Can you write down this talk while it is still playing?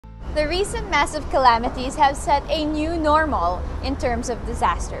The recent massive calamities have set a new normal in terms of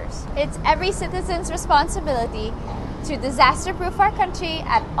disasters. It's every citizen's responsibility to disaster-proof our country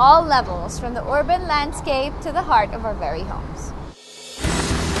at all levels, from the urban landscape to the heart of our very homes.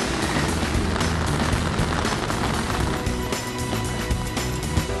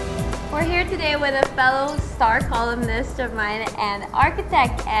 We're here today with a fellow star columnist of mine and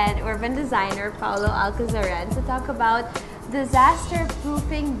architect and urban designer, Paulo Alcazaren, to talk about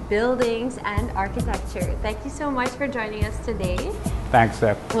disaster-proofing buildings and architecture. Thank you so much for joining us today. Thanks,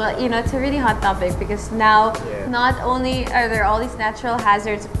 Steph. Well, you know, it's a really hot topic because now not only are there all these natural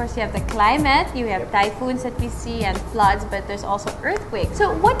hazards, of course you have the climate, you have typhoons that we see and floods, but there's also earthquakes.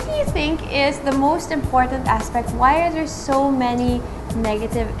 So what do you think is the most important aspect? Why are there so many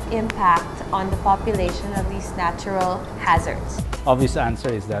negative impact on the population of these natural hazards? Obvious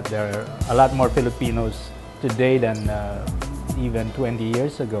answer is that there are a lot more Filipinos today than even 20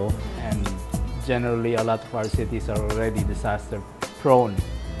 years ago, and generally a lot of our cities are already disaster prone.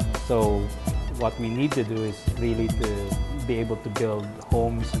 So what we need to do is really to be able to build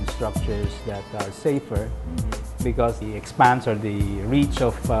homes and structures that are safer, because the expanse or the reach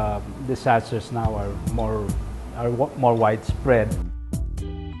of disasters now are more widespread.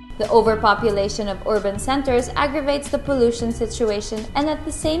 The overpopulation of urban centers aggravates the pollution situation and at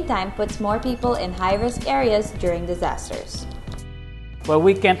the same time puts more people in high-risk areas during disasters. Well,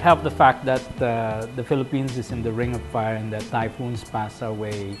 we can't help the fact that the Philippines is in the ring of fire and that typhoons pass our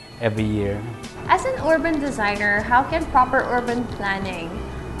way every year. As an urban designer, how can proper urban planning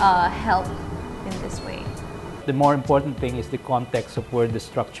help in this way? The more important thing is the context of where the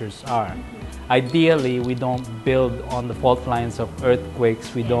structures are. Ideally, we don't build on the fault lines of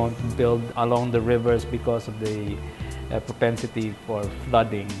earthquakes. We don't build along the rivers because of the propensity for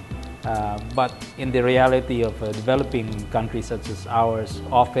flooding. But in the reality of a developing country such as ours,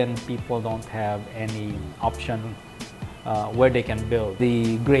 often people don't have any option where they can build.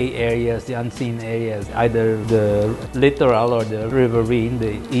 The gray areas, the unseen areas, either the littoral or the riverine,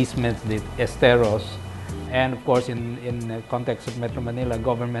 the easements, the esteros, and of course in the context of Metro Manila,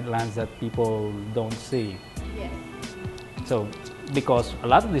 government lands that people don't see. Yes. So because a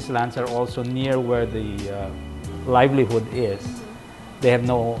lot of these lands are also near where the livelihood is, they have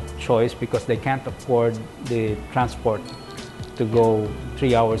no choice because they can't afford the transport to go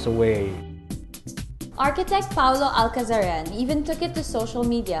 3 hours away. Architect Paulo Alcazaren even took it to social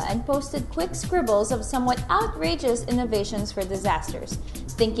media and posted quick scribbles of somewhat outrageous innovations for disasters.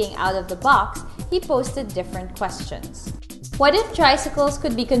 Thinking out of the box, he posted different questions. What if tricycles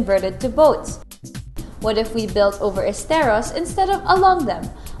could be converted to boats? What if we built over esteros instead of along them?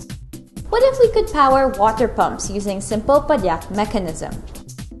 What if we could power water pumps using simple padyak mechanism?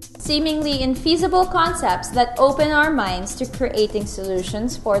 Seemingly infeasible concepts that open our minds to creating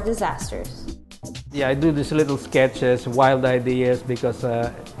solutions for disasters. Yeah, I do these little sketches, wild ideas, because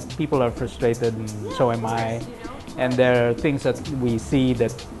people are frustrated and so am I. And there are things that we see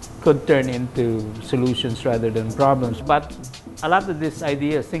that could turn into solutions rather than problems. But a lot of these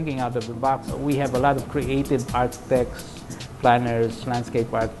ideas, thinking out of the box, we have a lot of creative architects, planners,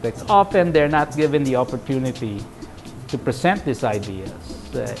 landscape architects. Often they're not given the opportunity to present these ideas.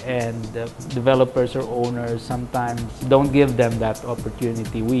 And developers or owners sometimes don't give them that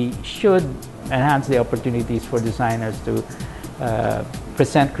opportunity. We should enhance the opportunities for designers to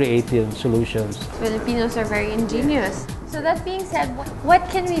present creative solutions. Filipinos are very ingenious. So that being said, what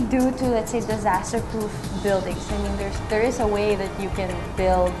can we do to, let's say, disaster-proof buildings? I mean, there is a way that you can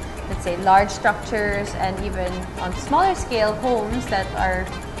build, let's say, large structures and even on smaller scale homes that are,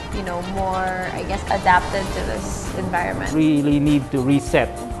 you know, more, I guess, adapted to this environment. We really need to reset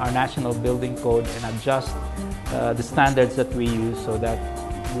our national building code and adjust the standards that we use so that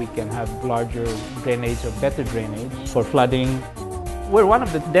we can have larger drainage or better drainage for flooding. We're one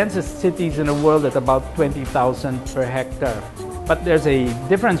of the densest cities in the world at about 20,000 per hectare. But there's a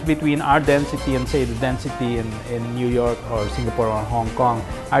difference between our density and, say, the density in New York or Singapore or Hong Kong.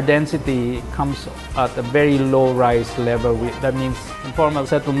 Our density comes at a very low rise level. That means informal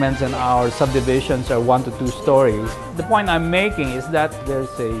settlements and our subdivisions are 1 to 2 stories. The point I'm making is that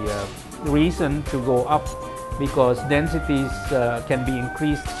there's a reason to go up because densities can be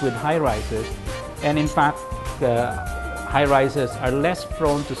increased with high rises. And in fact, high-rises are less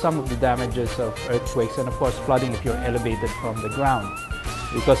prone to some of the damages of earthquakes and of course flooding if you're elevated from the ground.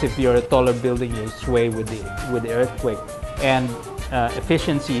 Because if you're a taller building, you sway with the earthquake. And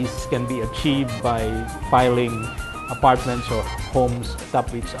efficiencies can be achieved by piling apartments or homes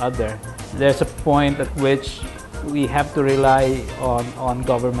atop each other. There's a point at which we have to rely on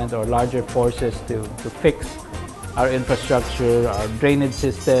government or larger forces to fix our infrastructure, our drainage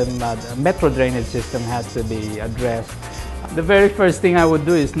system, metro drainage system has to be addressed. The very first thing I would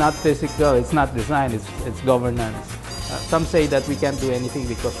do is not physical, it's not design, it's governance. Some say that we can't do anything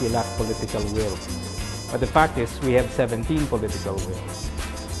because we lack political will. But the fact is, we have 17 political wills.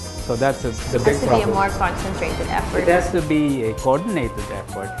 So that's the big problem. It has to be a more concentrated effort. It has to be a coordinated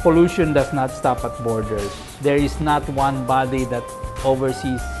effort. Pollution does not stop at borders. There is not one body that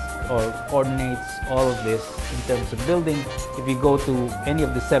oversees or coordinates all of this in terms of building. If you go to any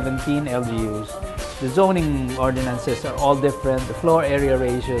of the 17 LGUs, the zoning ordinances are all different. The floor area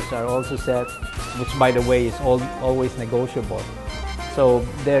ratios are also set, which by the way is always negotiable. So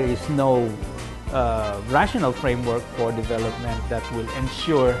there is no rational framework for development that will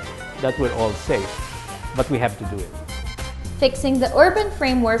ensure that we're all safe, but we have to do it. Fixing the urban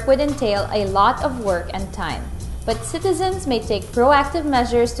framework would entail a lot of work and time, but citizens may take proactive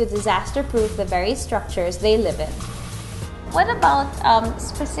measures to disaster-proof the very structures they live in. What about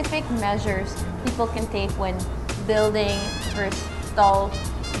specific measures people can take when building first tall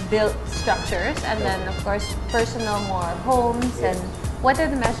built structures, and then of course personal more homes, and what are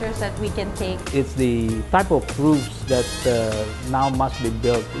the measures that we can take? It's the type of roofs that now must be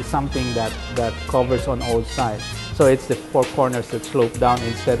built is something that covers on all sides. So it's the four corners that slope down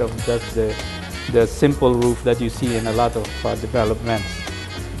instead of just the simple roof that you see in a lot of developments.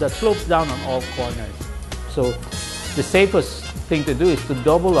 That slopes down on all corners. So the safest thing to do is to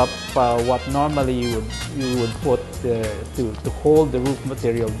double up what normally you would put to hold the roof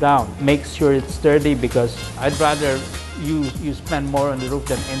material down. Make sure it's sturdy, because I'd rather you spend more on the roof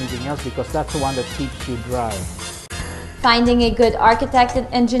than anything else, because that's the one that keeps you dry. Finding a good architect and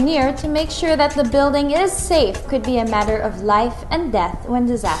engineer to make sure that the building is safe could be a matter of life and death when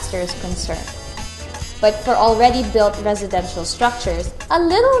disaster is concerned. But for already built residential structures, a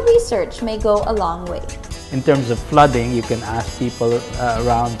little research may go a long way. In terms of flooding, you can ask people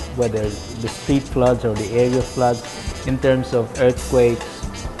around whether the street floods or the area floods. In terms of earthquakes,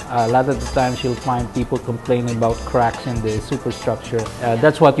 a lot of the times you'll find people complaining about cracks in the superstructure.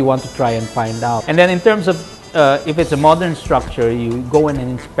 That's what you want to try and find out. And then in terms of if it's a modern structure, you go in and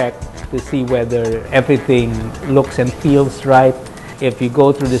inspect to see whether everything looks and feels right. If you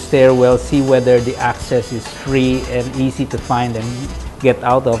go through the stairwell, see whether the access is free and easy to find and get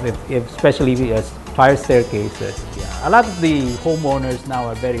out of, especially as fire staircases. Yeah. A lot of the homeowners now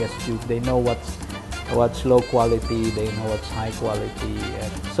are very astute. They know what's low quality, they know what's high quality.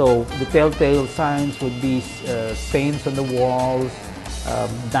 And so the telltale signs would be stains on the walls,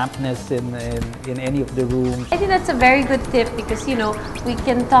 dampness in any of the rooms. I think that's a very good tip, because we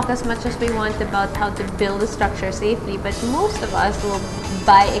can talk as much as we want about how to build a structure safely, but most of us will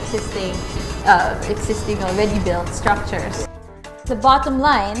buy existing already built structures. The bottom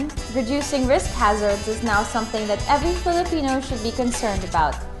line, reducing risk hazards is now something that every Filipino should be concerned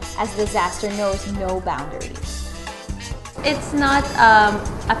about, as disaster knows no boundaries. It's not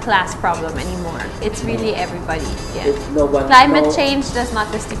a class problem anymore. It's really everybody. Yeah. Climate change does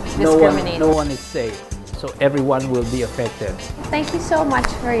not discriminate. No one is safe, so everyone will be affected. Thank you so much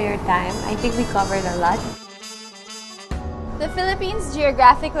for your time. I think we covered a lot. The Philippines'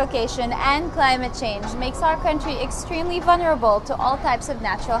 geographic location and climate change makes our country extremely vulnerable to all types of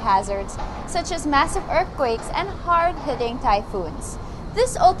natural hazards, such as massive earthquakes and hard-hitting typhoons.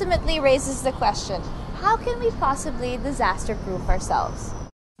 This ultimately raises the question, how can we possibly disaster-proof ourselves?